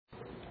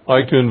I'd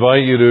like to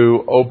invite you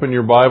to open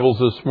your Bibles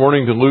this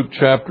morning to Luke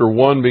chapter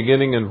 1,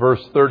 beginning in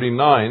verse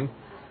 39.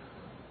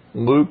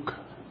 Luke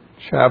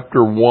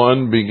chapter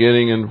 1,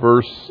 beginning in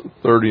verse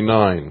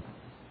 39.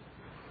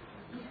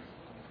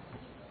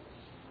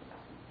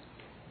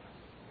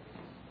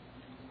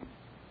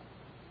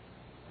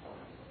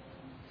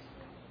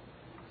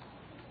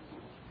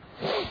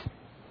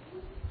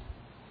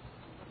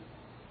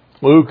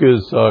 Luke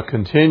is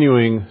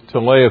continuing to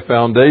lay a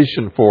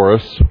foundation for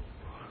us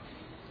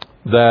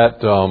that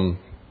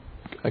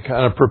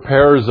kind of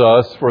prepares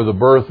us for the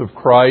birth of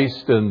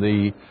Christ and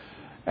the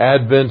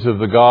advent of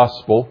the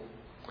gospel.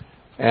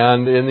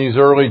 And in these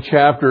early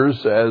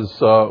chapters, as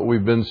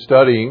we've been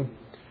studying,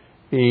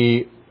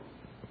 he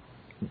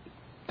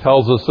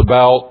tells us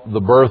about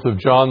the birth of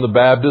John the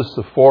Baptist,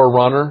 the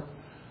forerunner,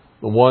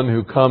 the one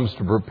who comes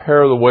to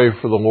prepare the way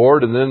for the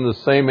Lord. And then the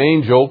same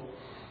angel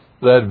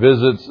that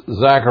visits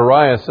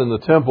Zacharias in the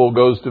temple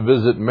goes to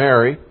visit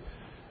Mary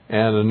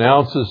and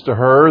announces to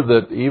her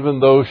that even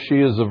though she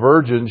is a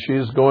virgin, she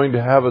is going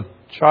to have a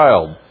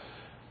child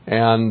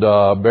and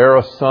bear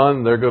a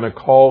son. They're going to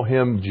call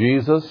him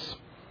Jesus,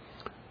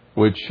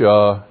 which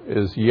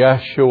is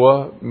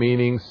Yeshua,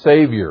 meaning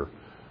Savior,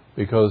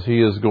 because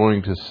he is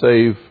going to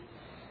save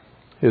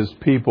his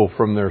people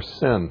from their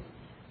sin.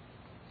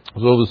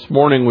 So this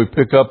morning we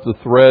pick up the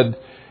thread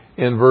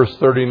in verse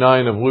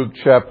 39 of Luke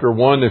chapter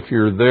 1. If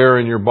you're there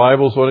in your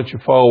Bibles, why don't you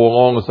follow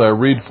along as I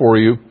read for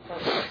you.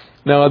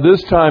 Now at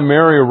this time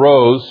Mary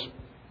arose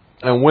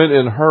and went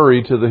in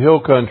hurry to the hill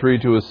country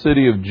to a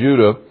city of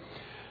Judah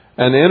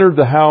and entered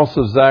the house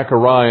of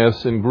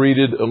Zacharias and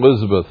greeted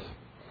Elizabeth.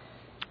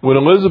 When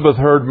Elizabeth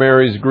heard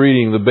Mary's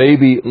greeting, the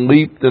baby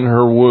leaped in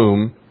her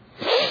womb,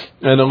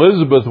 and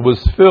Elizabeth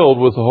was filled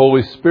with the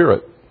Holy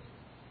Spirit.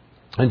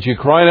 And she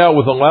cried out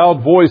with a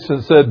loud voice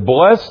and said,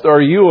 "Blessed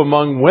are you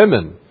among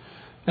women,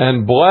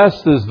 and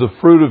blessed is the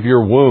fruit of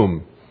your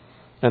womb.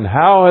 And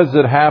how has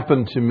it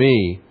happened to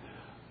me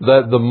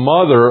that the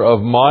mother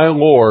of my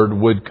Lord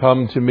would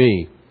come to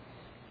me?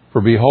 For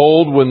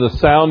behold, when the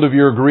sound of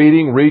your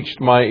greeting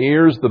reached my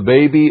ears, the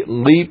baby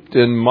leaped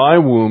in my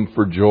womb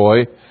for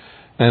joy.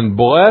 And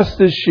blessed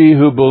is she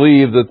who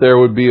believed that there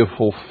would be a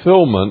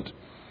fulfillment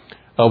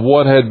of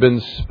what had been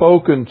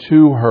spoken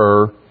to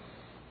her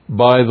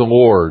by the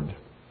Lord."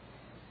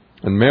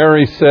 And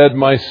Mary said,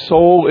 "My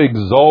soul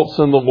exalts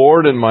in the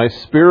Lord, and my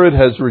spirit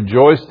has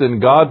rejoiced in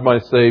God my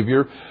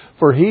Savior,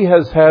 for he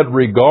has had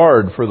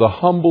regard for the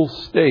humble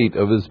state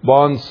of his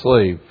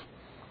bondslave.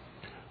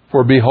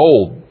 For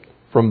behold,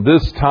 from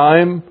this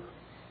time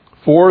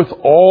forth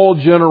all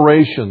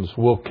generations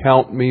will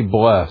count me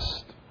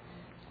blessed.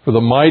 For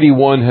the Mighty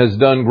One has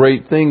done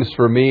great things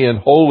for me, and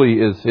holy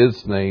is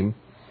his name.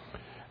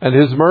 And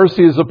his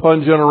mercy is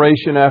upon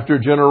generation after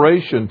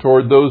generation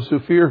toward those who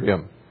fear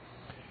him.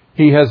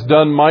 He has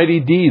done mighty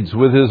deeds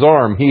with his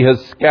arm. He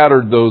has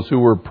scattered those who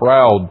were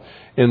proud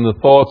in the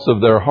thoughts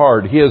of their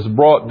heart. He has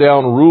brought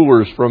down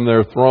rulers from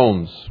their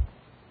thrones.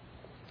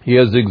 He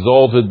has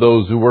exalted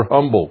those who were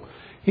humble.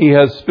 He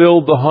has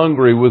filled the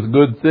hungry with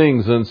good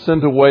things and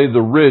sent away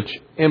the rich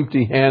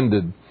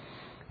empty-handed.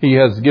 He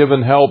has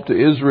given help to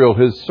Israel,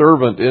 his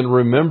servant, in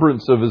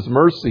remembrance of his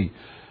mercy,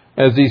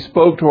 as he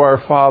spoke to our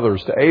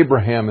fathers, to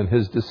Abraham and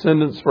his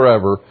descendants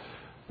forever."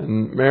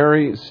 And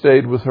Mary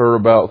stayed with her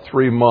about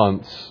 3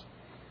 months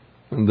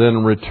and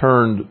then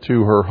returned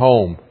to her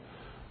home.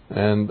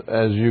 And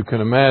as you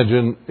can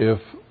imagine, if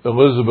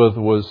Elizabeth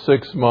was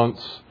 6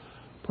 months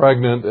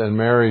pregnant and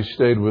Mary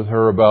stayed with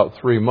her about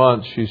 3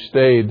 months, she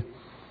stayed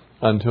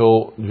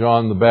until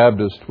John the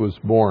Baptist was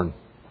born.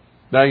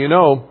 Now, you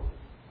know,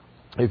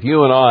 if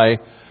you and I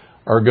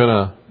are going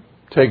to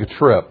take a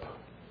trip,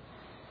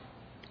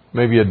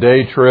 maybe a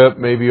day trip,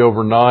 maybe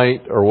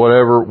overnight or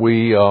whatever,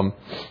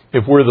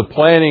 if we're the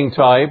planning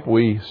type,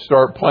 we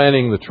start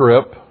planning the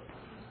trip.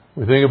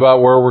 We think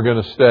about where we're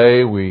going to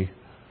stay. We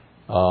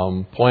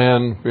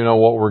plan,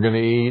 what we're going to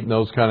eat and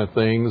those kind of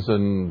things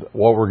and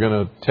what we're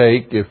going to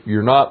take. If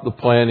you're not the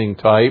planning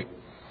type,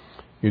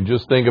 you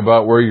just think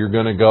about where you're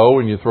going to go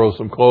and you throw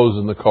some clothes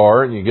in the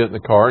car and you get in the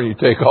car and you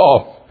take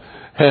off.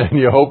 And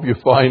you hope you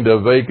find a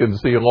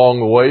vacancy along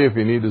the way if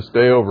you need to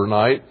stay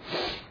overnight.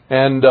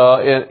 And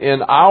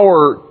in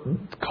our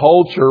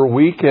culture,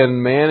 we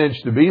can manage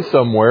to be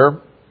somewhere,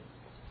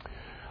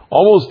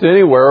 almost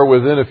anywhere,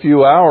 within a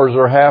few hours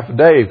or half a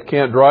day. If you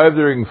can't drive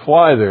there, you can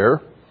fly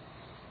there.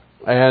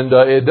 And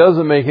it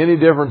doesn't make any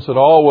difference at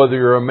all whether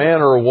you're a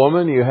man or a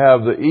woman. You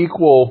have the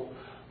equal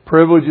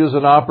privileges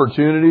and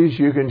opportunities.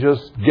 You can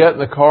just get in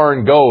the car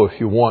and go if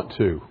you want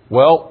to.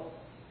 Well,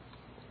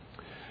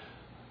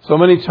 so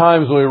many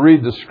times when we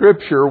read the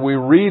Scripture, we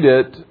read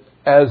it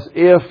as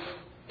if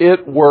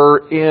it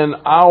were in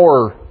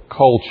our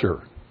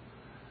culture.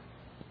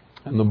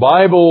 And the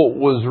Bible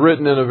was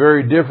written in a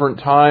very different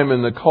time,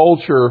 and the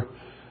culture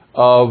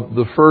of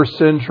the first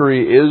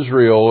century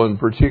Israel, and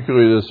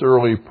particularly this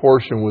early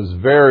portion, was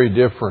very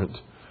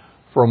different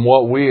from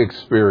what we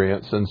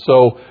experience. And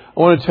so I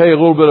want to tell you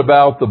a little bit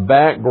about the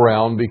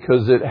background,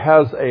 because it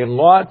has a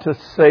lot to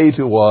say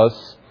to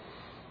us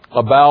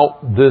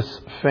about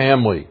this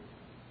family.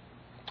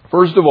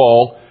 First of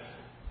all,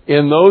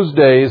 in those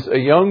days, a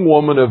young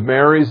woman of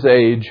Mary's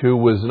age who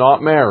was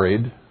not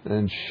married,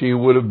 and she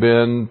would have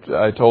been,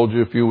 I told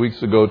you a few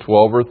weeks ago,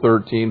 12 or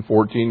 13,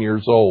 14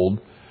 years old,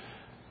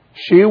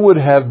 she would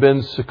have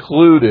been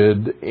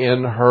secluded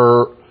in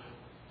her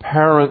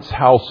parents'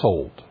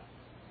 household.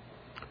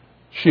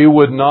 She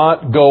would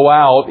not go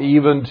out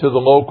even to the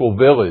local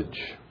village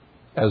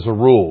as a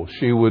rule.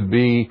 She would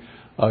be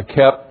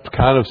kept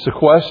kind of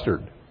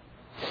sequestered,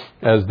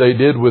 as they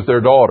did with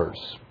their daughters.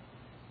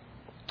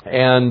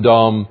 And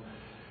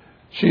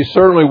she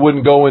certainly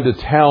wouldn't go into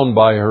town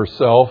by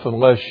herself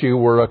unless she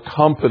were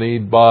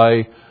accompanied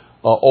by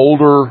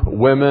older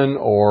women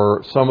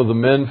or some of the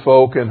men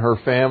folk in her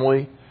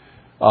family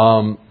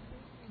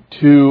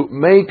to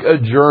make a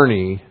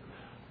journey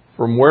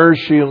from where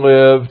she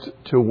lived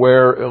to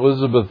where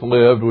Elizabeth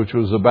lived, which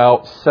was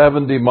about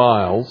 70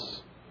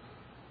 miles,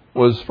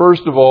 was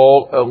first of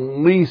all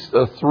at least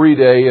a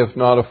 3-day, if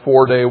not a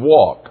 4-day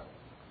walk.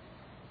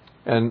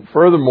 And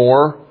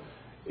furthermore,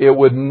 it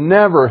would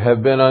never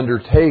have been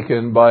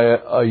undertaken by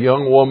a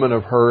young woman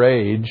of her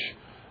age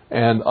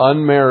and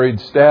unmarried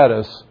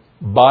status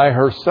by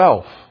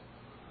herself.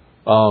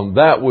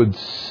 That would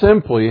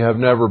simply have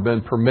never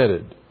been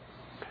permitted.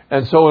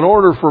 And so in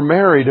order for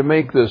Mary to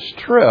make this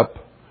trip,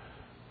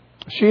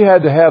 she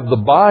had to have the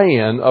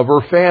buy-in of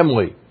her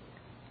family.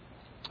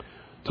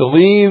 To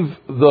leave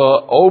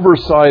the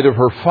oversight of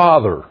her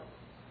father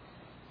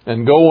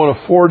and go on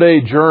a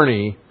 4-day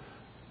journey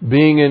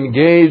being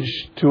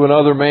engaged to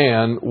another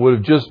man would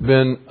have just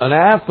been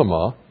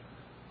anathema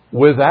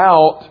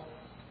without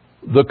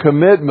the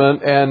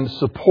commitment and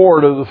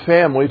support of the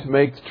family to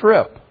make the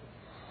trip.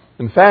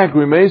 In fact,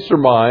 we may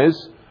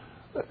surmise,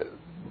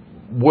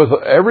 with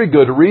every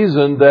good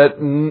reason, that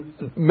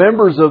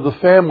members of the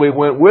family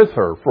went with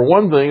her. For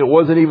one thing, it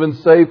wasn't even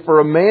safe for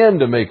a man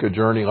to make a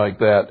journey like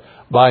that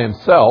by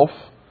himself.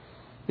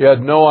 You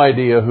had no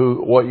idea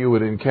what you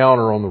would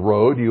encounter on the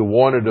road. You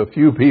wanted a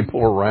few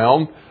people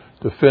around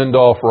to fend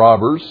off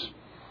robbers.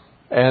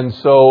 And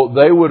so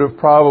they would have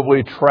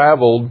probably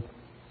traveled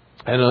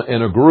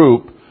in a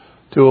group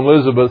to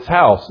Elizabeth's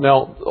house.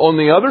 Now, on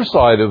the other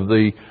side of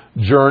the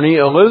journey,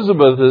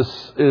 Elizabeth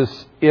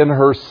is in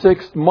her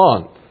 6th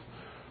month.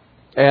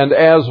 And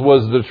as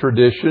was the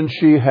tradition,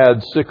 she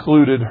had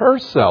secluded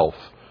herself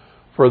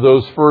for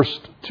those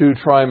first 2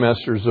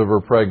 trimesters of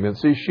her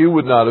pregnancy. She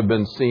would not have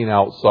been seen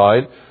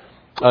outside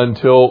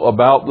until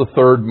about the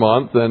 3rd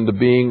month, and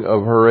being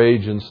of her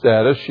age and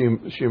status,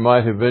 she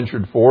might have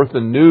ventured forth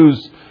and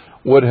news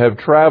would have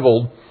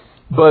traveled.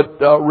 But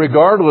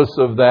regardless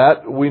of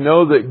that, we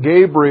know that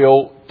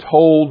Gabriel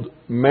told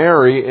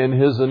Mary in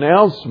his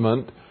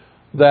announcement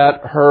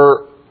that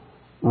her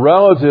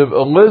relative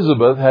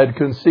Elizabeth had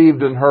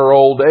conceived in her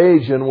old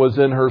age and was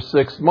in her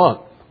 6th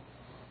month.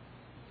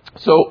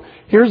 So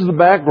here's the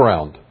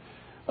background.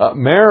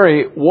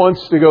 Mary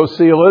wants to go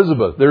see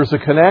Elizabeth. There's a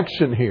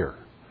connection here.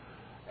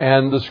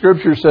 And the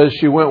Scripture says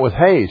she went with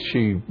haste.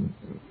 She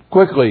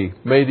quickly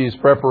made these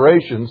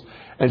preparations,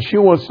 and she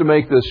wants to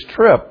make this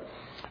trip.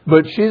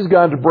 But she's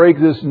got to break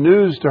this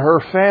news to her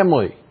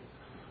family.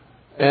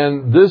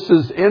 And this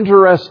is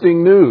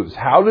interesting news.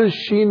 How does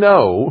she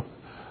know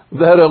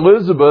that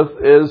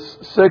Elizabeth is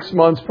 6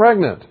 months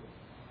pregnant?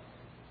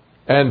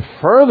 And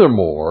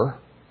furthermore,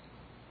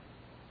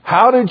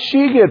 how did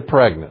she get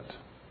pregnant?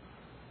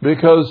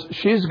 Because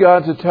she's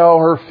got to tell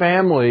her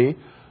family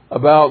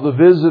about the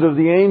visit of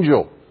the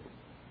angel.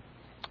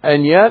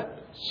 And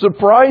yet,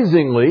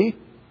 surprisingly,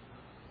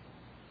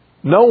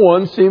 no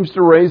one seems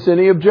to raise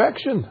any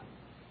objection.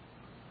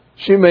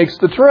 She makes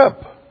the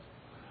trip,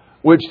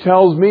 which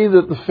tells me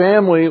that the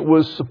family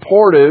was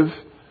supportive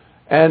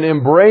and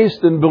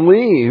embraced and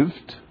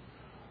believed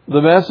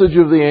the message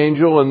of the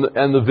angel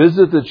and the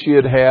visit that she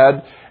had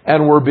had,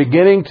 and were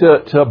beginning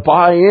to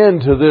buy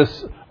into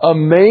this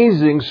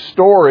amazing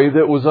story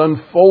that was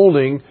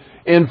unfolding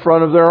in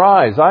front of their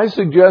eyes. I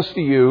suggest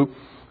to you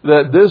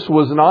that this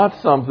was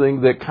not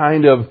something that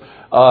kind of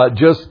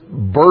just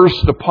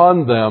burst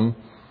upon them,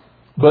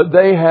 but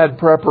they had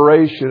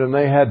preparation and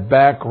they had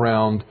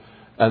background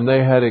and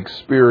they had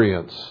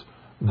experience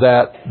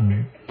that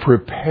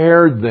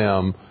prepared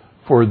them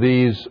for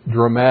these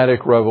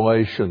dramatic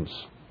revelations.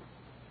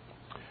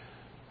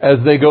 As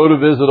they go to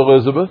visit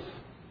Elizabeth,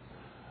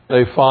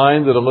 they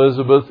find that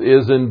Elizabeth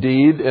is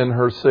indeed in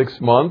her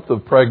 6th month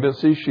of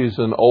pregnancy. She's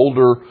an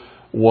older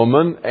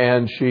woman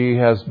and she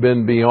has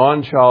been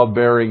beyond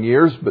childbearing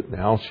years, but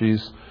now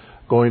she's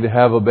going to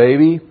have a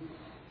baby.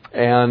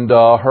 And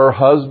her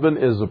husband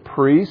is a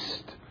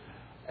priest,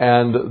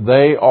 and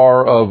they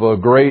are of a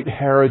great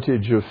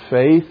heritage of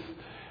faith.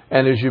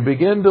 And as you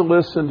begin to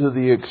listen to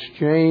the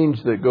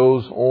exchange that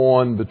goes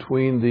on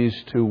between these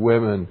 2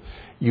 women,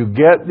 you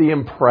get the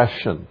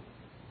impression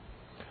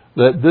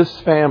that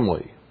this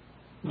family,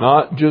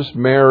 not just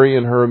Mary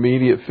and her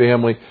immediate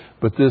family,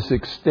 but this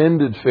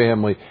extended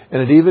family,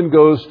 and it even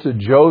goes to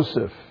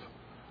Joseph,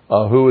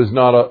 who is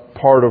not a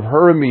part of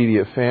her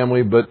immediate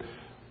family, but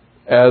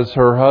as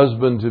her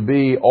husband to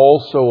be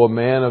also a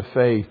man of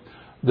faith,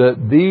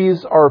 that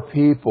these are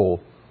people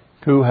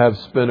who have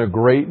spent a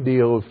great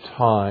deal of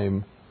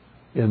time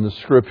in the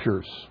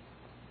Scriptures,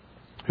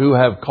 who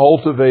have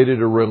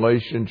cultivated a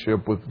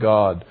relationship with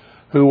God,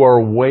 who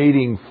are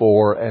waiting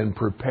for and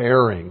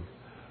preparing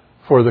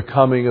for the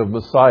coming of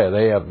Messiah.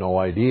 They have no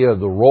idea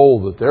the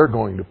role that they're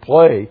going to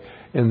play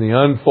in the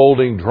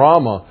unfolding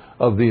drama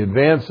of the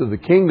advance of the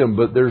kingdom,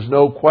 but there's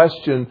no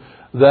question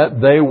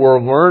that they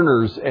were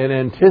learners and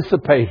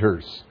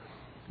anticipators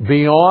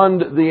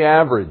beyond the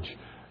average.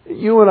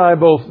 You and I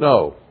both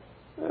know,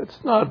 it's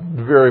not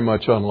very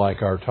much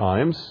unlike our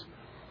times,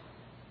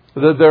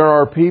 that there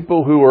are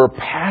people who are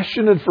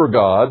passionate for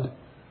God,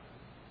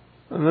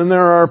 and then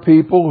there are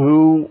people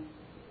who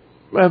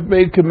have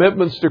made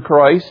commitments to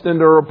Christ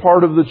and are a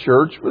part of the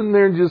church, and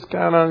they're just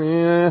kind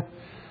of,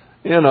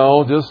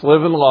 just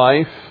living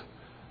life.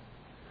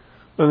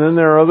 And then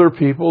there are other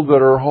people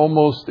that are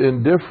almost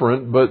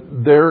indifferent,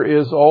 but there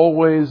is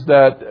always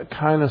that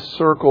kind of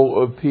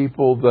circle of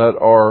people that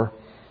are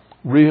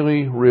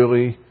really,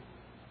 really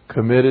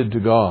committed to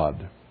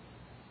God.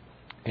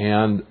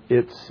 And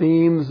it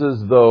seems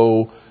as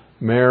though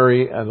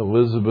Mary and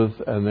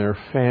Elizabeth and their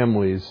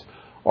families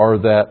are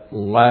that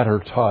latter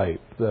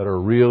type that are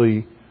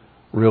really,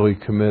 really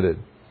committed.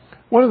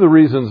 One of the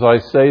reasons I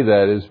say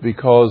that is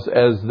because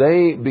as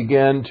they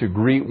began to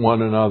greet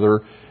one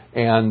another,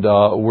 and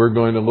we're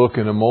going to look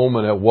in a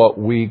moment at what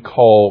we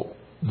call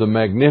the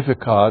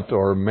Magnificat,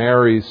 or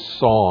Mary's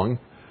song,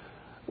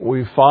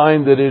 we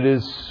find that it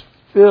is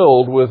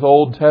filled with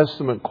Old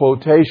Testament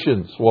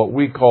quotations, what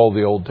we call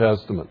the Old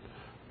Testament.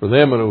 For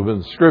them, it would have been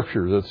the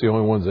Scriptures. That's the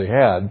only ones they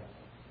had.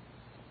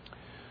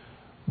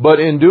 But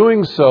in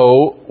doing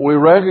so, we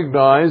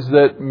recognize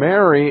that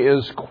Mary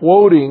is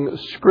quoting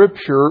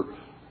Scripture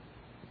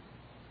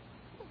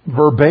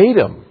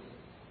verbatim.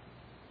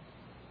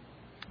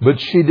 But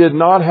she did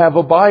not have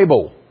a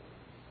Bible.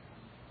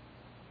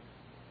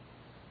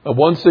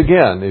 Once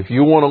again, if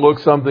you want to look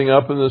something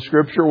up in the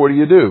Scripture, what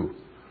do?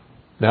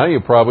 Now you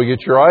probably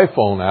get your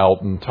iPhone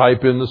out and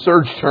type in the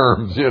search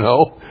terms,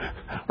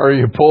 or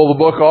you pull the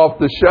book off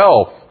the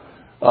shelf,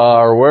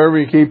 or wherever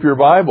you keep your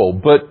Bible.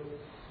 But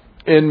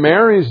in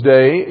Mary's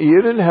day,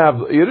 you didn't have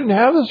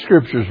the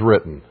Scriptures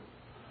written.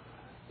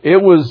 It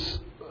was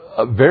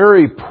a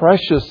very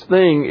precious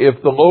thing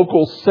if the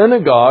local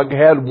synagogue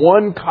had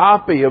one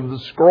copy of the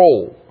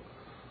scroll,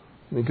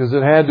 because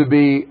it had to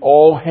be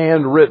all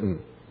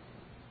handwritten.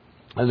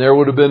 And there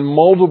would have been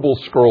multiple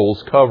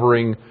scrolls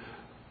covering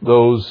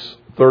those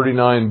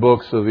 39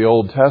 books of the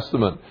Old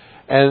Testament.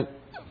 And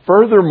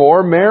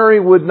furthermore, Mary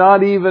would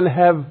not even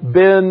have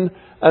been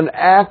an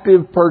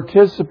active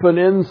participant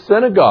in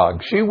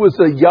synagogue. She was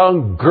a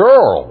young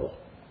girl.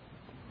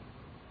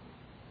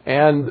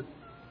 And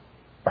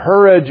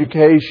her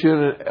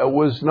education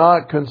was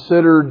not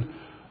considered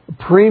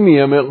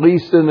premium, at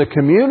least in the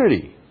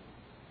community.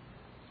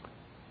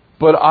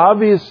 But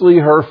obviously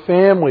her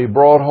family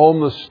brought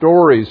home the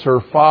stories.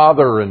 Her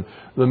father and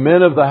the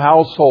men of the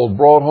household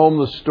brought home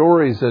the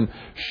stories and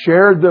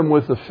shared them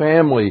with the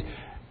family.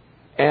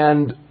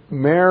 And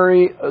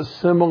Mary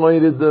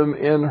assimilated them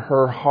in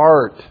her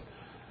heart.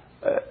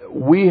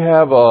 We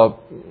have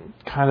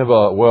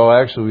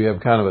we have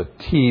kind of a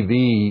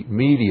TV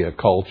media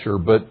culture,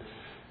 but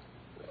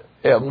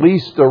at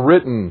least a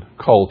written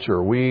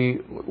culture. We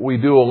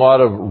do a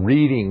lot of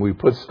reading. We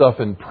put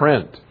stuff in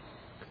print.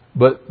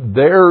 But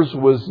theirs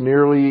was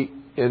nearly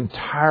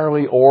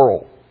entirely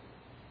oral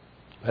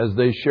as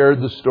they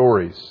shared the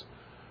stories.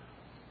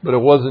 But it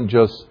wasn't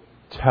just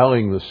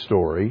telling the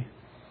story.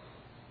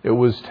 It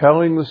was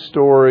telling the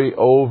story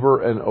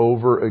over and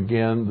over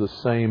again the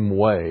same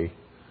way,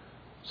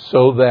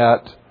 so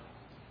that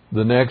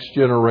the next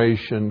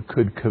generation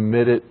could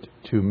commit it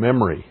to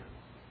memory.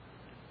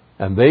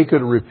 And they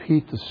could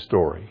repeat the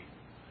story.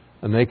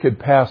 And they could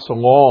pass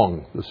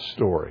along the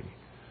story.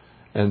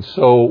 And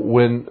so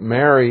when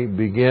Mary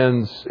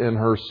begins in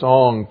her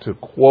song to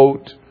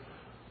quote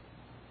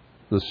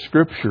the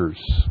Scriptures,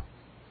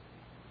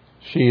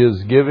 she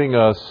is giving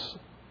us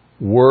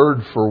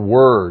word for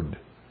word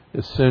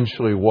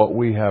essentially what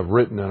we have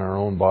written in our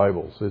own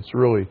Bibles. It's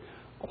really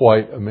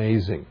quite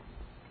amazing.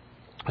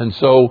 And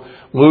so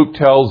Luke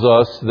tells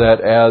us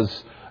that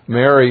as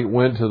Mary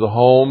went to the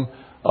home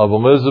of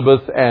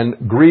Elizabeth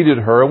and greeted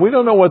her, and we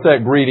don't know what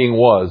that greeting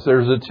was.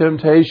 There's a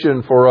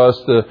temptation for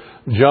us to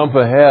jump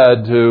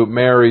ahead to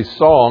Mary's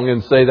song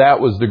and say that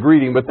was the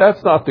greeting, but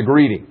that's not the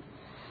greeting.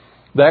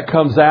 That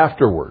comes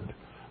afterward.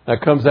 That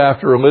comes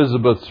after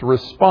Elizabeth's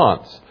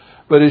response.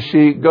 But as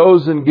she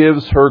goes and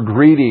gives her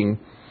greeting,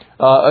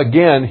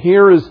 again,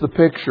 here is the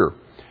picture.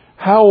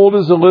 How old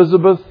is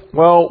Elizabeth?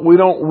 Well, we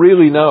don't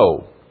really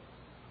know.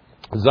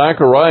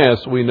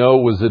 Zacharias, we know,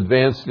 was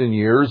advanced in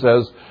years,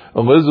 as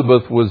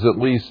Elizabeth was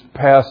at least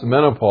past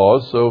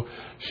menopause, so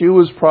she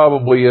was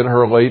probably in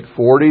her late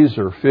 40s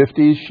or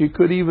 50s. She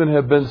could even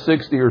have been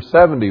 60 or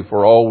 70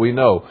 for all we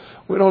know.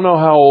 We don't know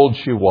how old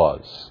she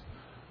was.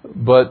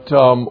 But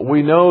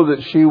we know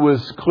that she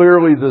was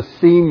clearly the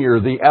senior,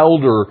 the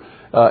elder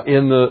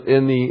in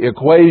the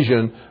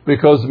equation,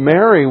 because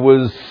Mary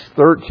was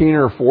 13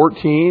 or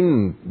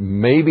 14,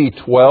 maybe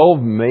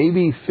 12,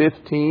 maybe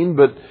 15,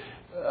 but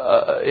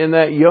in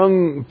that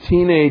young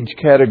teenage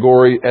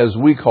category, as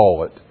we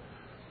call it.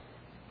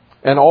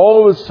 And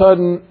all of a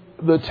sudden,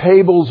 the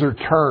tables are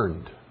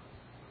turned.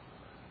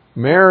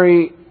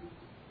 Mary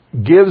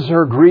gives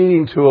her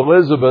greeting to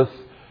Elizabeth,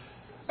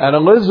 and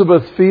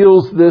Elizabeth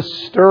feels this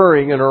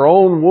stirring in her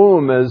own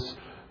womb as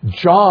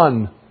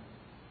John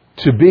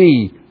to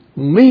be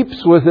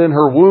leaps within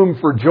her womb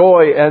for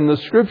joy, and the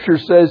Scripture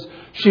says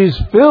she's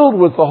filled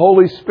with the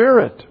Holy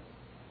Spirit.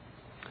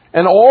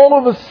 And all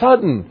of a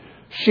sudden,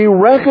 she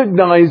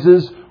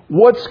recognizes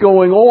what's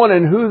going on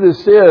and who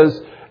this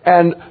is,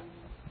 and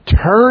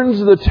turns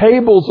the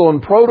tables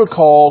on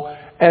protocol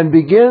and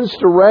begins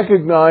to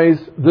recognize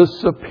the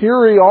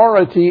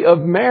superiority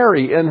of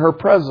Mary in her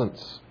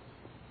presence.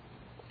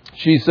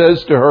 She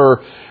says to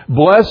her,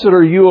 "Blessed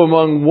are you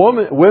among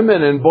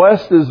women, and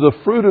blessed is the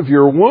fruit of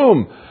your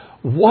womb."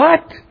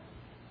 What?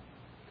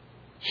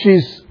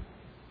 She's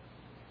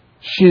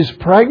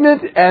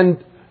pregnant,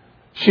 and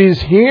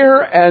she's here,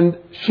 and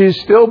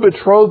she's still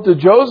betrothed to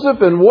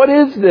Joseph, and what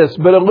is this?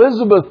 But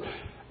Elizabeth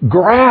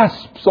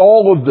grasps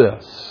all of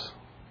this.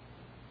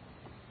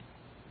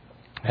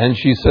 And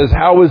she says,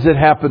 "How has it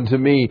happened to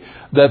me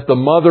that the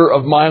mother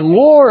of my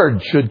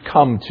Lord should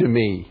come to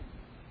me?"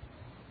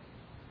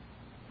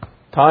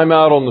 Time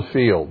out on the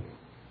field.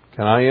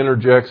 Can I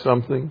interject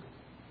something?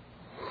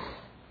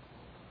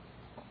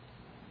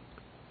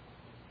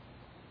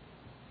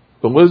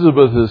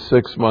 Elizabeth is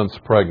 6 months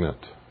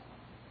pregnant.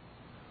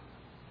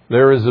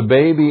 There is a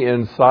baby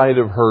inside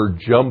of her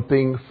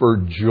jumping for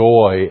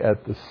joy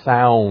at the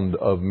sound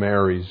of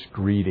Mary's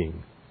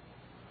greeting.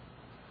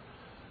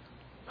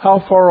 How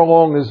far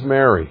along is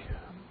Mary?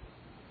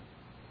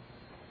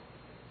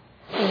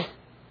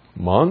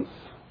 Month?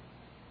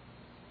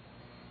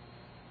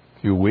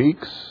 Few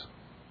weeks?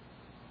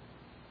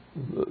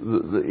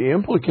 The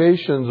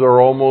implications are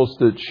almost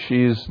that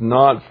she's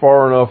not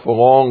far enough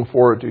along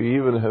for it to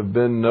even have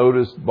been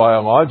noticed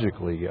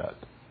biologically yet.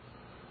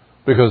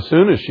 Because as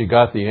soon as she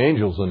got the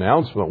angel's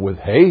announcement, with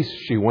haste,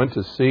 she went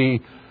to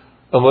see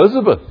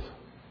Elizabeth.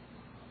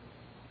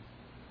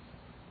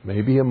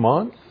 Maybe a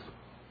month?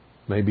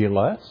 Maybe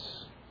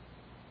less?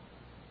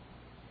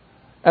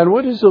 And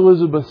what does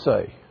Elizabeth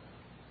say?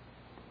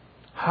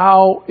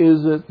 How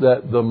is it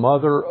that the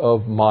mother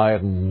of my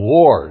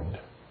Lord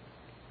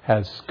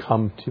has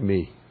come to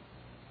me?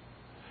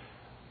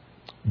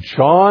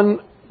 John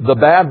the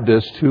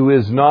Baptist, who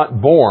is not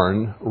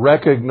born,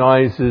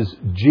 recognizes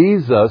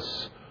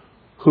Jesus,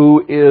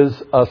 who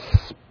is a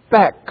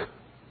speck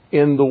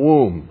in the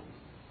womb.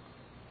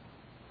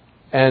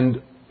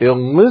 And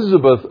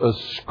Elizabeth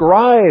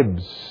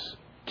ascribes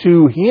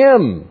to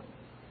him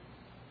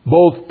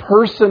both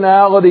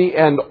personality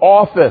and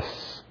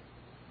office.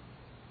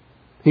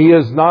 He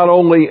is not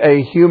only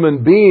a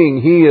human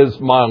being, he is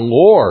my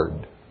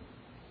Lord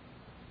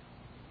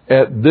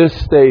at this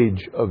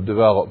stage of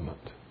development.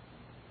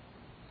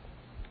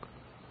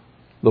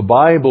 The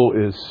Bible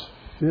is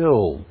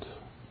filled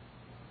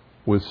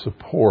with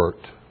support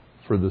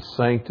for the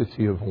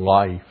sanctity of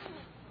life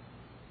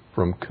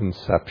from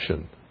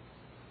conception.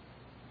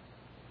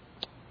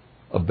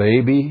 A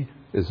baby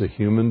is a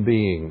human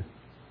being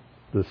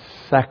the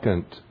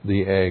second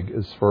the egg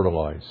is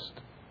fertilized.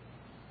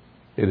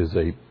 It is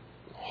a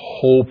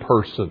whole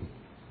person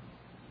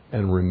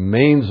and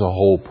remains a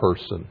whole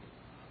person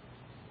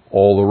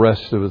all the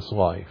rest of its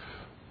life.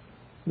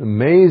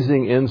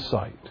 Amazing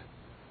insight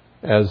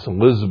as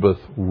Elizabeth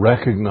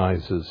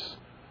recognizes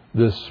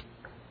this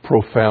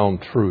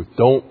profound truth.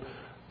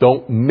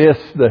 Don't miss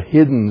the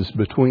hiddens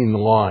between the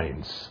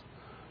lines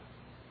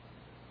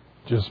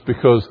just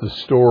because the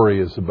story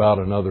is about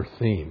another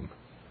theme.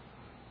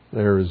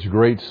 There is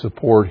great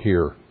support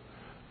here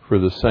for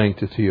the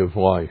sanctity of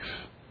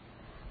life.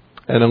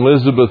 And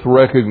Elizabeth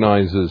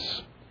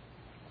recognizes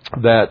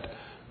that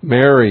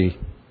Mary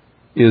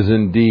is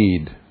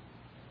indeed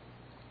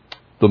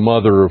the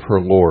mother of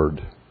her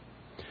Lord.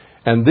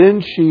 And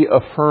then she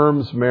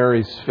affirms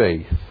Mary's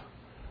faith.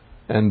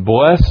 And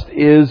blessed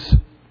is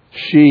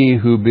she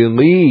who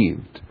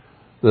believed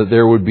that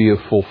there would be a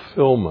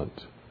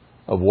fulfillment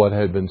of what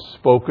had been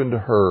spoken to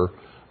her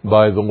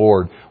by the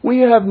Lord. We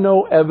have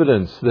no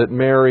evidence that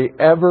Mary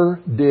ever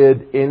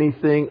did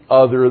anything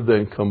other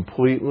than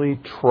completely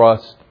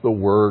trust the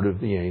word of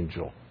the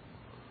angel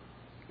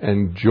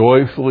and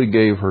joyfully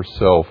gave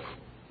herself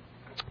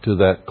to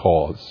that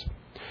cause.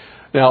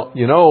 Now,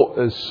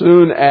 as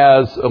soon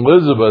as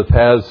Elizabeth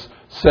has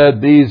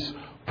said these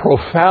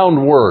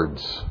profound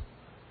words,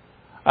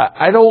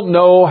 I don't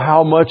know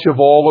how much of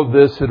all of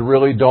this had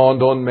really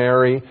dawned on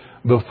Mary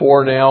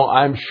before now.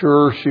 I'm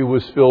sure she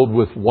was filled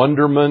with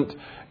wonderment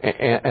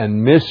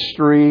and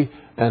mystery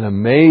and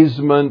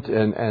amazement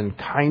and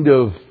kind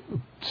of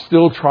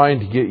still trying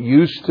to get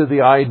used to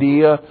the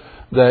idea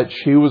that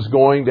she was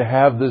going to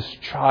have this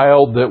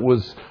child that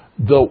was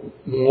the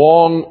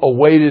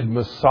long-awaited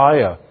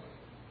Messiah.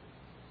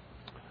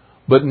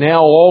 But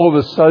now all of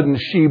a sudden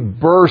she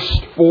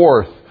burst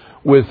forth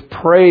with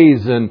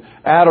praise and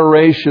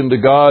adoration to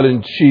God.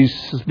 And she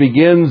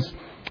begins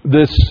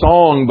this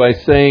song by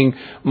saying,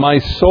 "My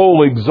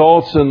soul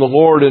exalts in the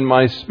Lord, and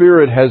my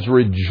spirit has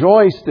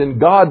rejoiced in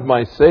God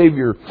my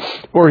Savior.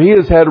 For He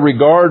has had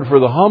regard for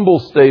the humble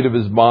state of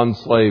His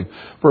bondslave.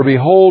 For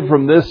behold,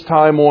 from this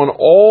time on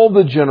all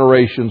the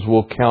generations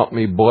will count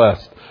me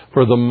blessed.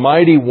 For the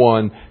Mighty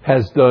One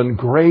has done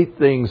great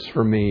things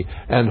for me,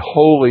 and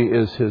holy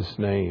is His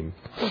name."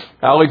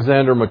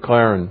 Alexander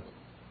Maclaren,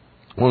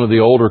 one of the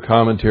older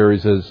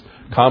commentators,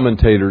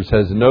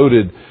 has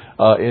noted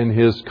in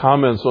his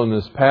comments on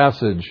this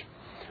passage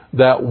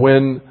that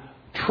when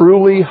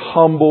truly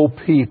humble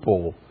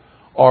people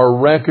are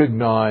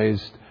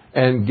recognized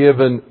and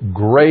given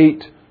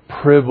great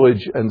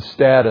privilege and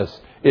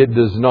status, it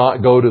does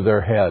not go to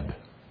their head.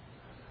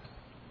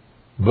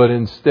 But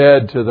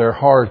instead, to their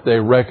heart, they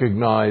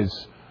recognize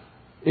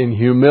in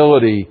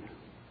humility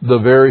the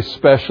very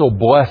special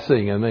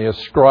blessing, and they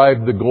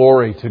ascribe the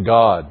glory to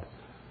God.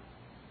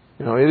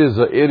 You know,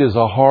 it is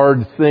a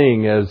hard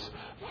thing as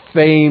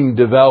fame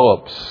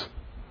develops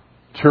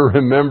to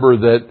remember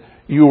that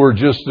you were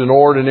just an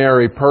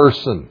ordinary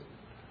person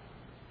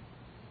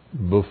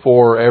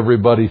before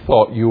everybody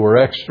thought you were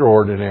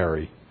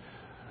extraordinary.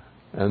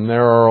 And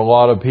there are a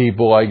lot of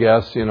people, I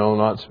guess,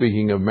 not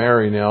speaking of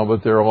Mary now,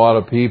 but there are a lot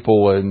of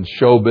people in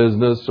show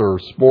business or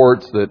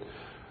sports that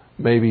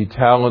may be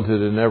talented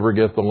and never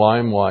get the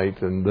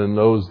limelight. And then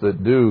those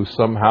that do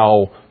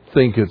somehow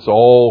think it's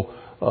all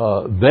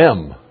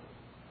them.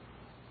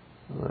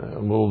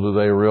 Little do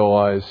they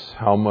realize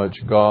how much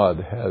God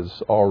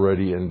has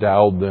already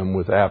endowed them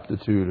with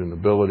aptitude and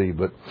ability.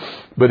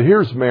 But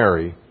here's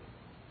Mary,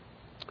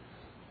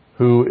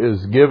 who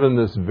is given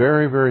this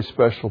very, very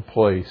special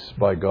place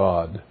by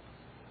God.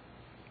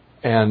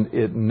 And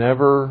it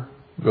never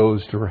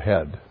goes to her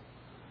head.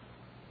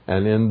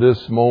 And in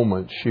this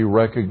moment, she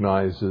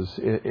recognizes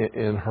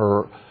in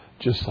her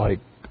just like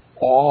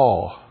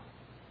awe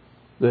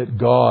that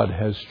God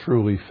has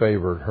truly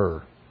favored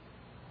her.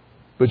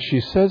 But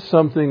she says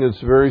something that's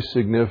very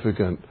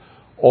significant.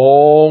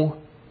 All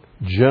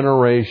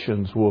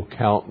generations will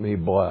count me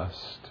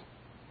blessed.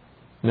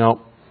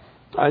 Now,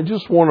 I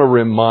just want to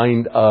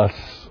remind us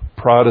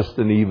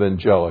Protestant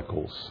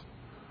evangelicals.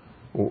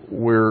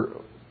 We're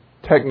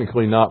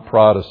technically not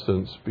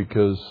Protestants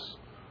because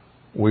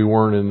we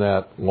weren't in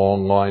that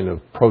long line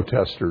of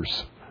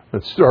protesters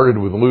that started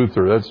with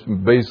Luther. That's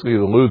basically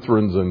the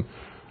Lutherans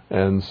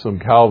and some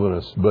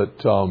Calvinists.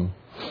 But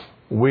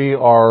we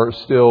are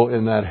still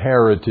in that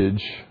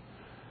heritage,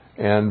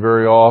 and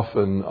very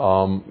often,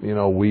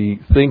 we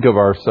think of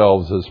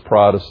ourselves as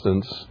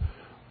Protestants,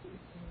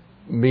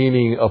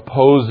 meaning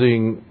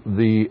opposing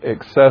the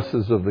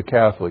excesses of the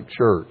Catholic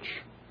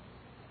Church.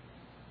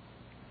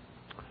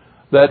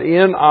 That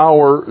in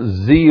our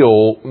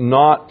zeal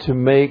not to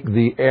make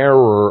the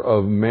error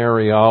of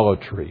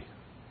Mariolatry,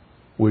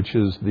 which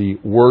is the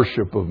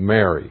worship of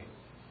Mary,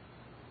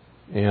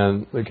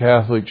 and the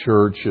Catholic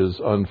Church is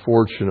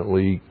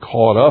unfortunately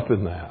caught up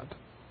in that.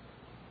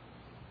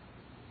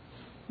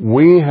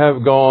 We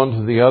have gone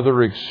to the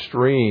other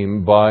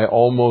extreme by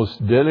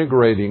almost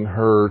denigrating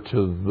her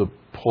to the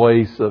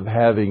place of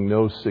having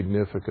no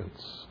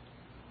significance.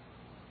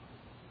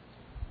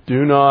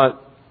 Do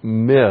not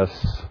miss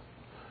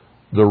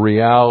the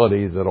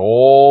reality that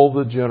all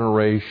the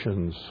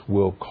generations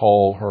will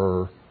call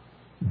her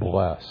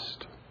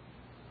blessed.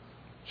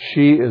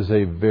 She is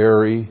a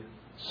very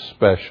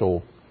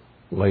special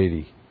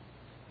lady.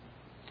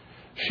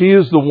 She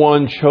is the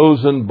one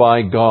chosen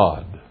by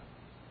God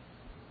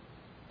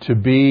to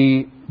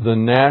be the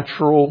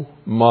natural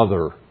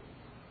mother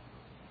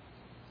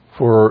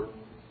for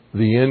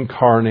the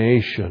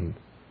incarnation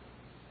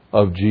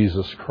of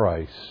Jesus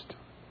Christ.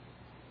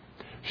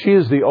 She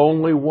is the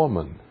only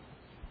woman,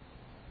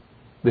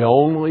 the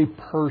only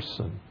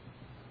person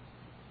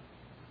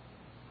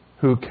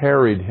who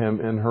carried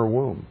Him in her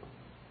womb.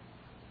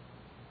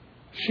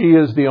 She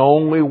is the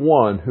only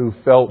one who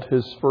felt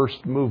His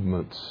first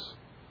movements.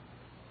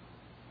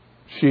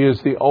 She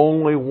is the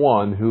only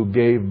one who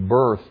gave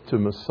birth to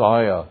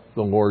Messiah,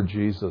 the Lord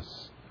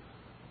Jesus.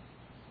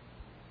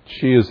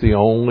 She is the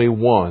only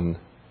one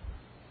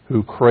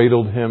who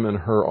cradled Him in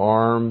her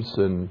arms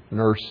and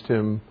nursed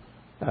Him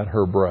at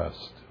her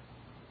breast.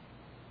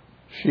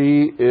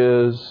 She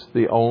is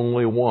the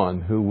only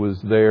one who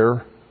was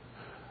there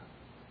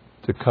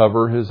to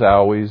cover His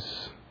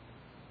owies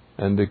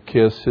and to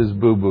kiss His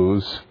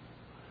boo-boos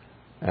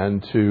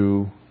and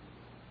to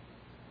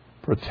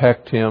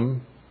protect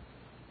Him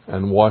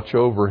and watch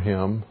over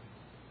Him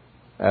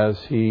as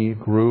He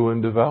grew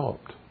and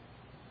developed.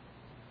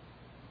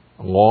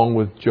 Along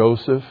with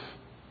Joseph,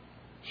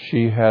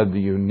 she had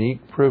the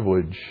unique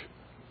privilege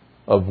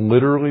of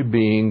literally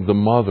being the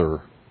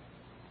mother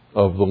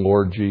of the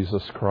Lord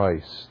Jesus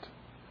Christ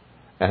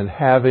and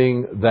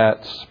having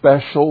that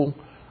special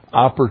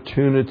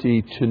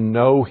opportunity to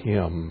know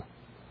Him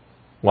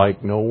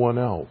like no one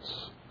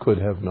else could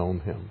have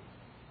known Him.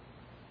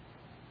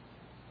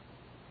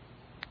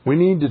 We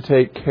need to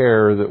take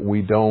care that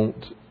we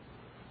don't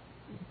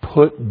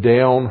put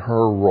down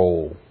her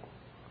role.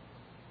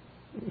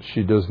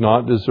 She does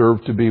not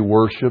deserve to be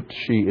worshipped.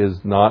 She is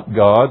not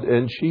God,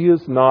 and she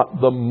is not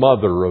the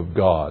mother of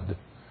God.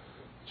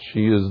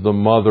 She is the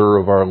mother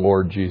of our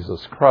Lord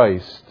Jesus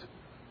Christ,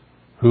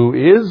 who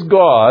is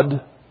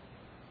God,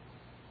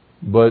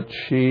 but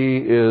she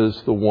is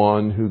the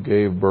one who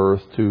gave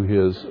birth to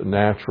His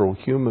natural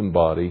human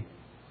body.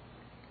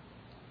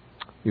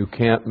 You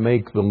can't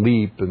make the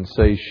leap and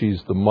say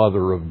she's the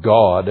mother of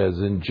God, as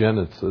in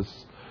Genesis,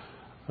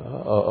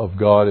 of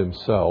God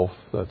Himself.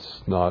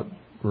 That's not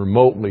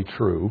remotely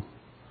true.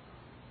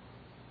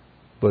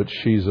 But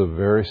she's a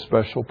very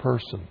special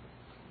person.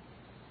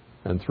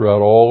 And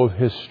throughout all of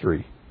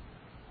history,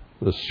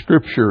 the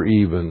Scripture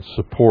even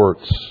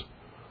supports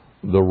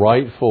the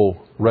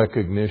rightful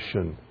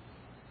recognition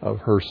of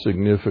her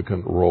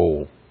significant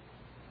role.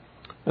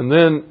 And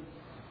then,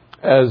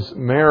 as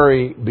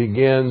Mary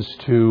begins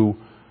to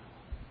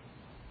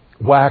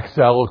wax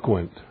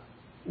eloquent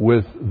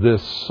with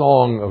this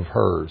song of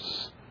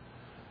hers,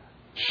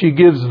 she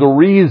gives the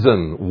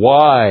reason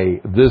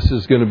why this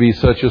is going to be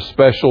such a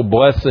special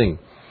blessing.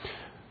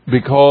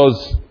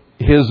 Because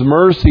His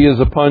mercy is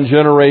upon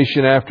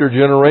generation after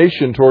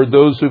generation toward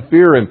those who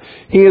fear Him.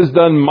 He has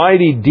done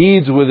mighty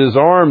deeds with His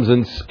arms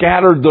and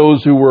scattered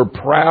those who were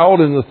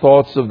proud in the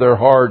thoughts of their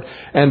heart,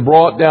 and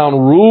brought down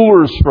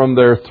rulers from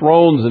their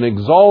thrones and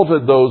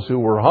exalted those who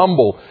were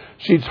humble.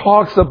 She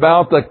talks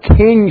about the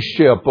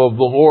kingship of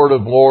the Lord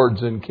of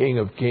Lords and King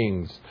of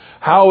Kings.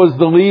 How, as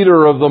the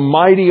leader of the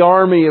mighty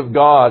army of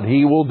God,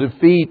 He will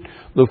defeat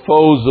the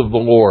foes of the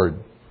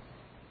Lord.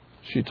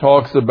 She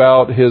talks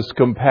about His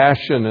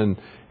compassion and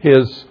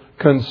His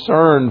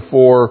concern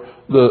for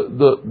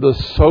the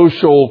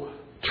social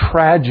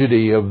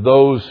tragedy of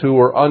those who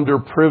are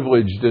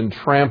underprivileged and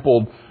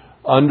trampled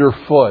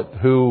underfoot,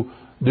 who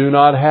do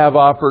not have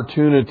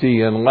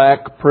opportunity and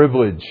lack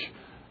privilege,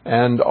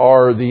 and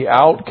are the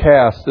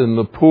outcast and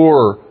the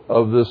poor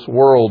of this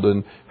world,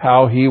 and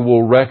how He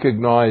will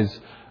recognize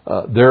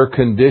their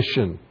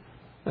condition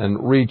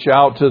and reach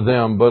out to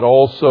them. But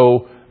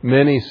also,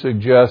 many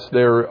suggest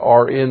there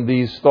are in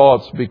these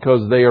thoughts,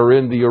 because they are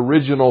in the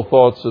original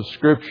thoughts of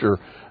Scripture,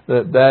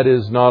 that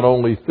is not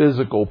only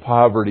physical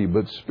poverty,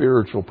 but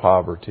spiritual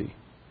poverty.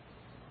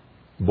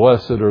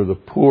 Blessed are the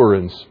poor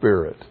in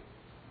spirit.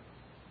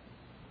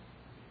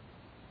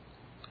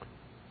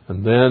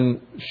 And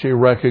then she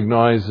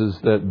recognizes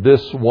that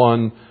this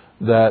one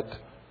that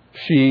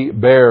she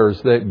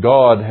bears, that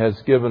God has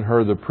given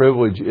her the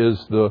privilege,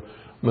 is the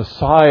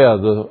Messiah,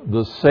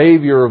 the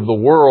Savior of the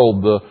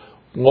world, the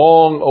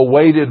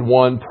long-awaited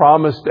one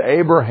promised to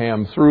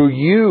Abraham. Through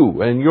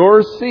you and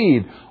your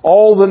seed,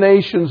 all the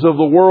nations of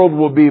the world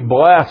will be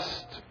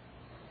blessed,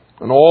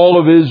 and all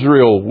of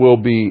Israel will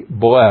be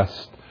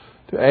blessed,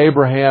 to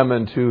Abraham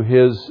and to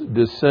his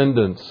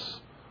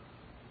descendants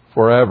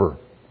forever.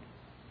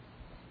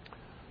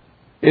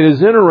 It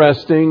is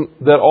interesting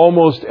that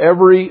almost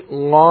every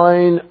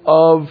line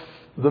of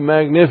the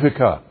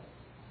Magnificat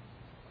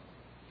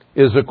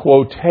is a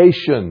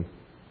quotation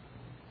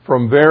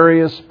from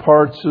various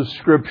parts of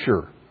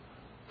Scripture,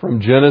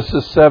 from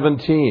Genesis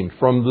 17,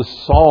 from the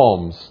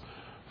Psalms,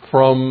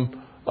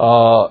 from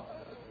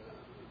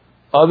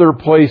other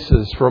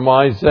places, from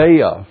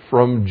Isaiah,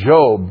 from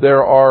Job.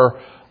 There are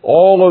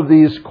all of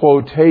these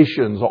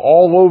quotations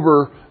all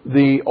over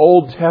the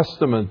Old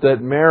Testament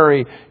that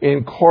Mary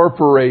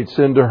incorporates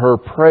into her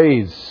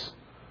praise.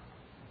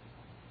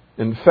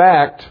 In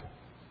fact,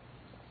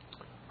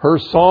 her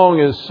song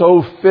is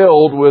so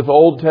filled with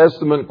Old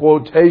Testament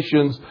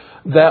quotations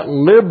that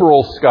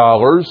liberal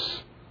scholars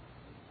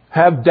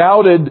have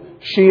doubted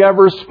she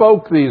ever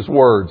spoke these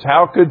words.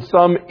 How could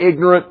some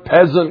ignorant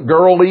peasant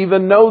girl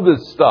even know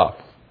this stuff?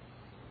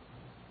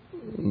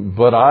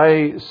 But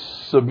I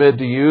submit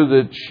to you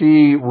that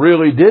she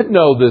really did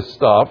know this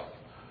stuff,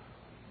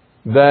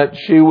 that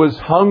she was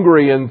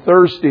hungry and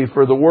thirsty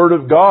for the Word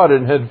of God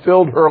and had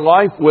filled her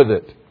life with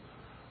it.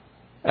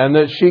 And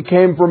that she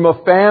came from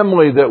a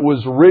family that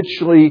was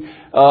richly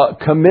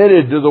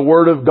committed to the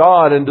Word of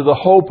God and to the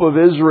hope of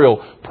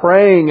Israel,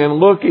 praying and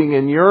looking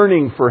and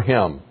yearning for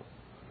Him.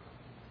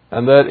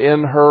 And that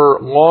in her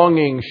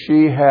longing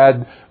she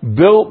had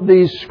built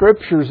these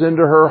Scriptures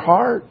into her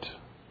heart.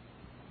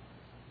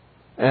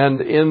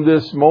 And in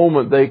this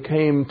moment they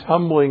came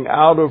tumbling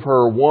out of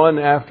her, one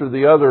after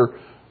the other,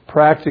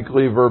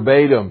 practically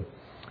verbatim.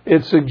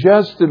 It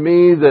suggests to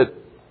me that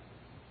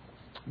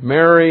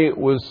Mary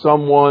was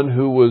someone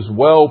who was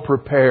well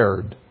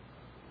prepared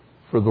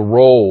for the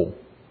role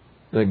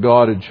that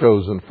God had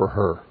chosen for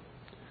her.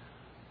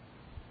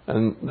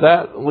 And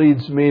that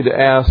leads me to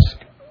ask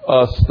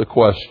us the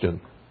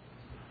question,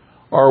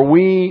 are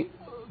we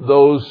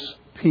those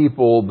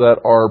people that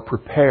are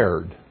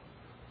prepared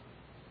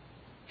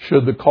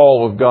should the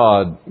call of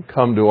God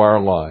come to our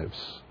lives?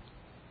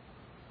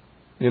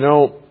 You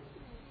know,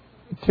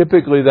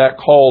 typically that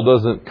call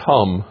doesn't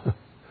come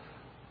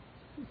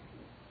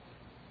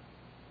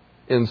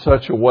in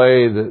such a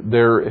way that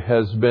there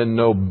has been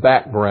no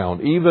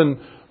background. Even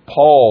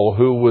Paul,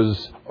 who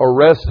was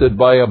arrested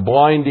by a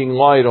blinding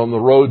light on the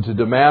road to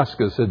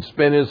Damascus, had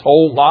spent his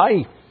whole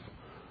life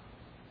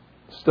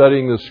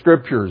studying the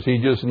Scriptures. He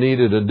just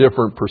needed a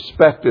different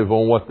perspective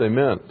on what they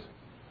meant.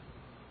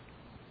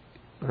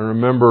 I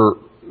remember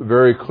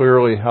very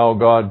clearly how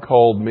God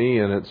called me,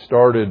 and it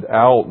started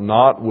out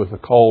not with a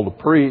call to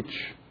preach.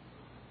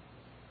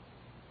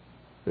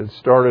 It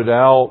started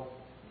out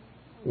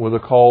with a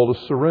call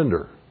to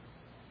surrender,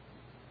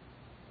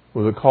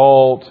 with a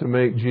call to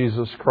make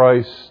Jesus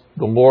Christ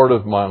the Lord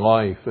of my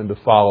life and to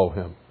follow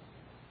Him.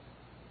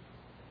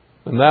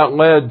 And that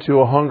led to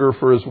a hunger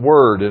for His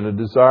Word and a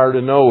desire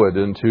to know it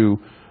and to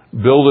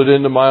build it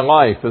into my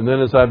life. And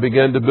then as I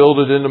began to build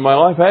it into my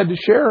life, I had to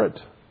share it.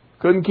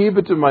 Couldn't keep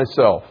it to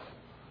myself.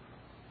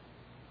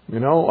 I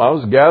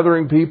was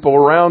gathering people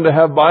around to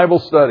have Bible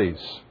studies.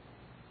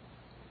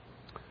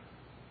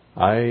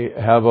 I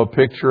have a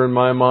picture in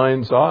my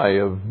mind's eye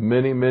of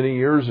many, many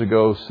years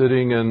ago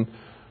sitting in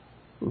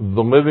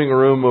the living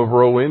room of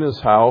Rowena's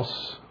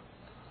house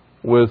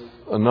with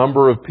a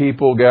number of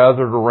people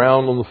gathered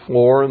around on the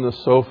floor and the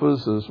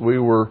sofas as we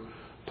were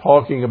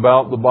talking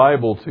about the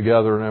Bible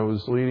together, and I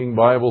was leading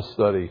Bible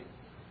study.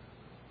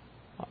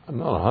 I'm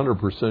not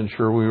 100%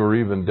 sure we were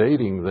even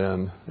dating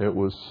then. It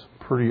was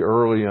pretty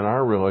early in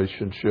our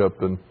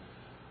relationship, and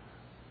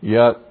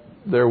yet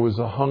there was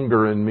a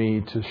hunger in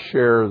me to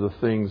share the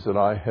things that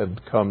I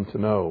had come to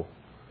know.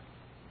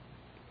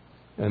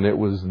 And it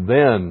was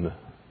then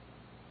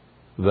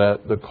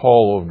that the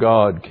call of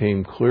God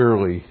came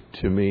clearly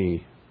to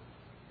me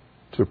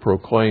to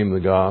proclaim the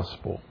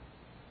gospel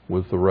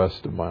with the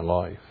rest of my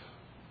life.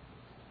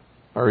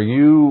 Are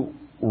you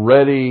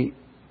ready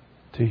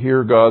to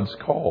hear God's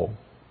call?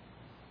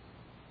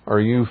 Are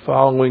you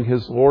following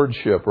His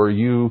lordship? Are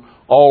you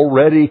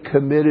already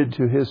committed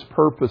to His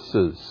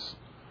purposes?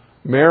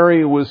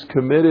 Mary was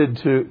committed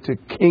to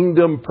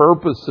kingdom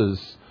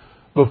purposes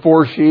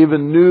before she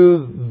even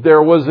knew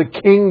there was a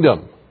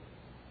kingdom,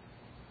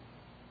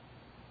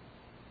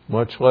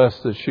 much less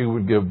that she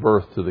would give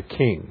birth to the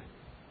king.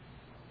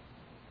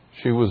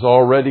 She was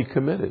already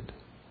committed.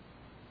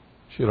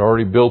 She had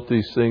already built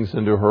these things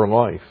into her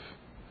life.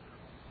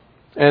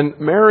 And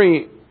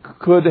Mary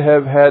could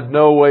have had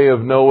no way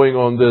of knowing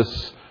on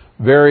this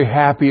very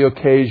happy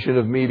occasion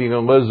of meeting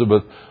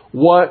Elizabeth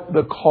what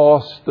the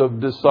cost of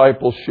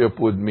discipleship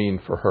would mean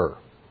for her.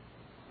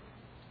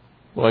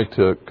 I'd like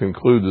to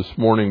conclude this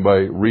morning by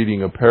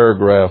reading a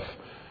paragraph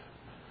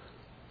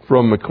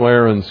from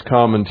McLaren's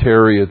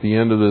commentary at the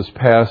end of this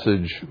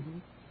passage,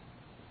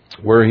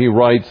 where he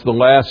writes, "The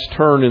last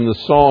turn in the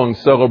song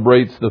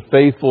celebrates the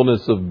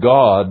faithfulness of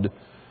God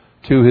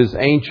to His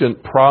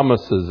ancient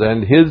promises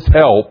and His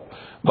help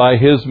by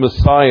His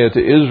Messiah to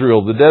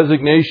Israel. The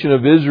designation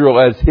of Israel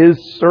as His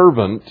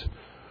servant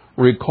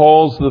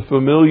recalls the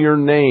familiar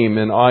name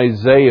in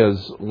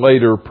Isaiah's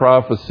later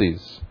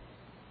prophecies.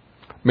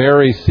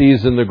 Mary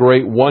sees in the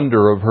great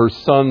wonder of her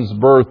Son's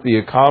birth the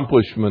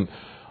accomplishment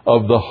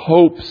of the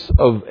hopes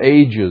of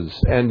ages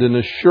and an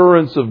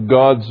assurance of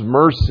God's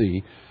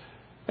mercy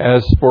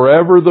as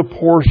forever the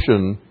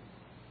portion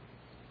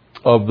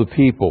of the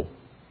people.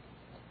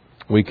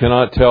 We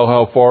cannot tell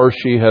how far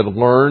she had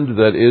learned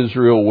that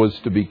Israel was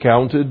to be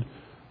counted,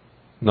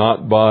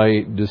 not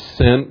by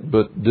descent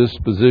but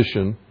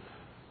disposition.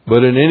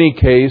 But in any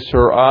case,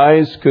 her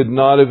eyes could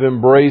not have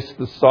embraced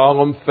the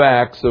solemn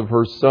facts of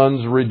her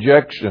Son's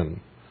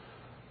rejection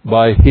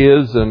by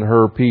His and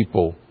her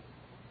people.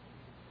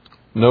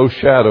 No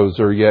shadows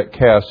are yet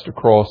cast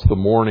across the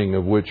morning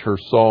of which her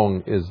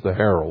song is the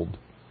herald.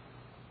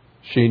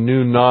 She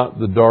knew not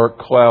the dark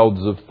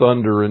clouds of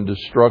thunder and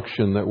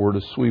destruction that were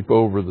to sweep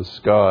over the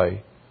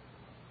sky.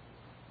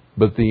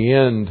 But the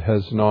end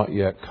has not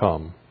yet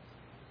come.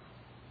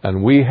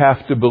 And we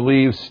have to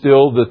believe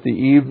still that the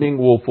evening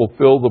will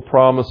fulfill the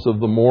promise of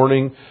the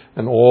morning,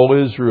 and all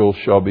Israel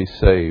shall be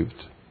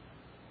saved.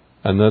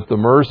 And that the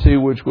mercy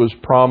which was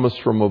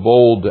promised from of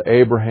old to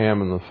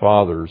Abraham and the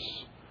fathers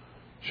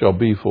shall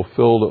be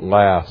fulfilled at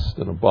last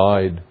and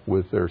abide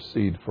with their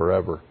seed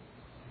forever."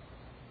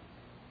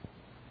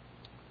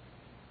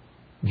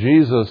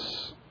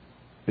 Jesus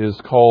is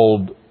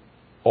called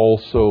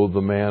also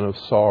the man of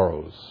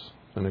sorrows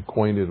and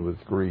acquainted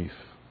with grief.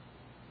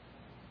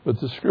 But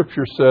the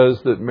Scripture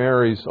says that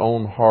Mary's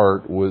own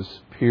heart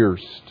was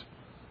pierced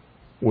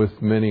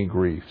with many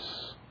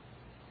griefs,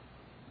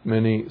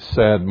 many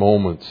sad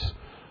moments.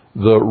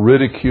 The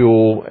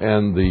ridicule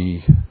and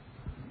the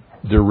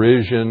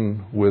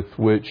derision with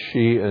which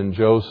she and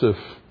Joseph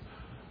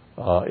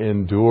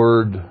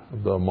endured,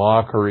 the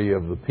mockery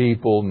of the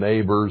people,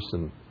 neighbors,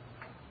 and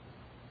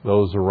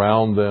those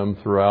around them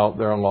throughout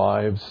their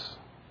lives.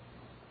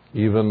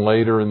 Even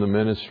later in the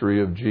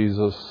ministry of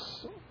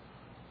Jesus,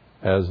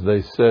 as they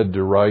said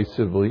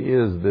derisively,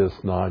 "Is this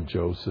not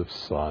Joseph's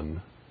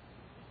son?"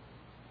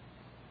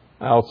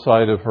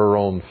 Outside of her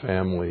own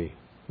family,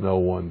 no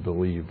one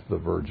believed the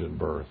virgin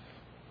birth.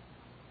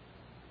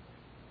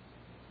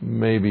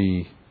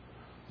 Maybe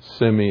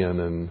Simeon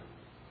and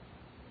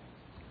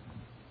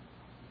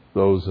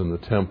those in the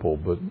temple,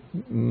 but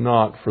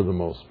not for the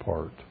most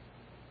part.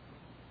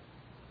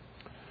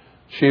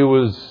 She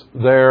was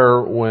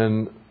there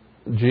when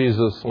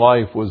Jesus'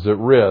 life was at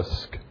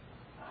risk.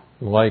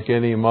 Like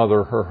any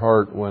mother, her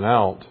heart went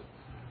out.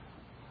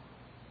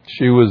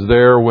 She was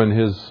there when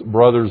his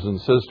brothers and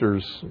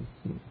sisters,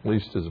 at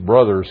least his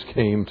brothers,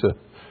 came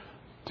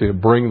to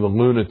bring the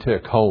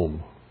lunatic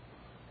home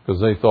because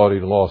they thought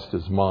he'd lost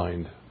his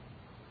mind.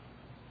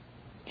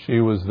 She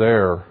was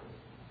there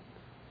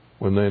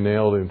when they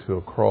nailed him to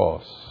a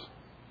cross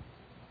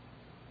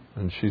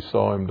and she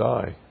saw him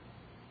die.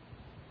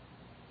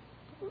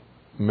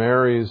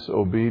 Mary's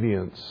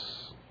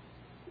obedience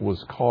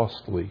was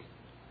costly,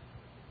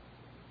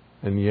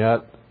 and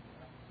yet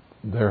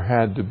there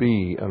had to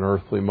be an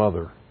earthly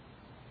mother.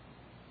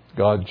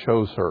 God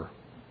chose her.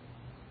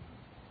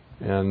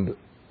 And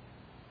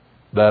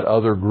that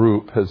other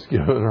group has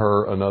given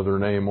her another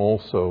name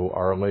also,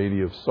 Our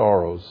Lady of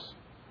Sorrows.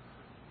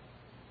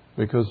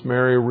 Because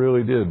Mary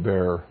really did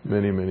bear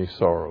many, many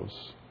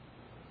sorrows.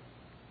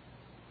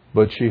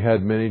 But she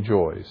had many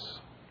joys.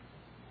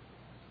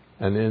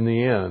 And in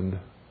the end,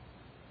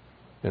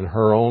 in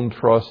her own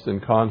trust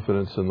and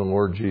confidence in the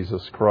Lord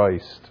Jesus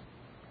Christ,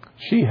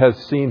 she has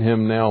seen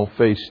Him now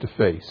face to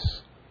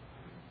face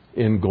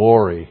in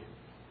glory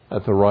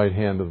at the right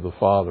hand of the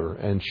Father.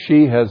 And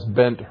she has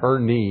bent her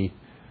knee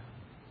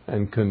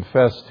and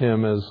confessed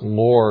Him as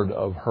Lord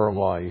of her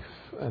life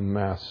and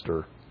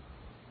Master.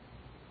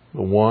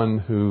 The one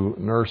who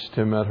nursed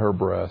Him at her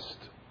breast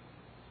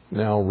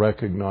now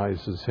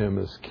recognizes Him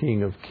as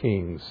King of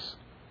Kings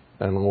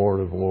and Lord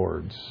of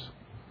Lords.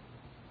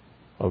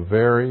 A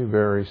very,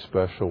 very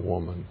special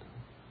woman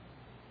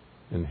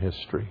in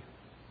history.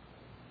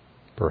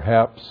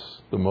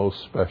 Perhaps the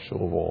most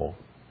special of all.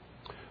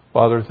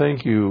 Father,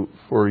 thank You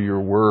for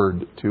Your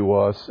word to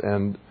us.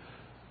 And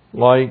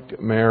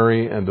like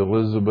Mary and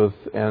Elizabeth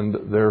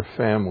and their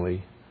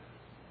family,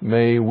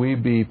 may we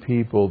be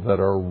people that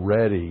are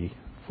ready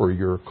for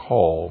Your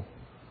call.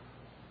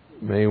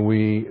 May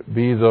we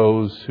be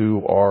those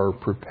who are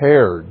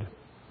prepared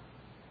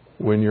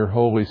when Your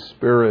Holy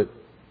Spirit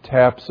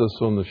taps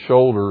us on the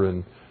shoulder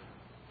and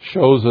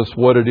shows us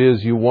what it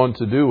is You want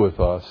to do with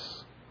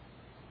us,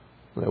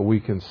 that we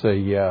can say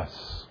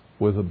yes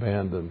with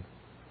abandon,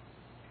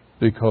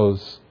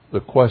 because the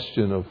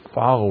question of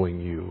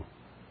following You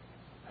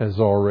has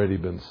already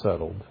been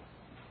settled.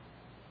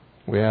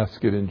 We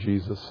ask it in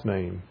Jesus'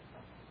 name.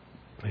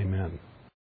 Amen.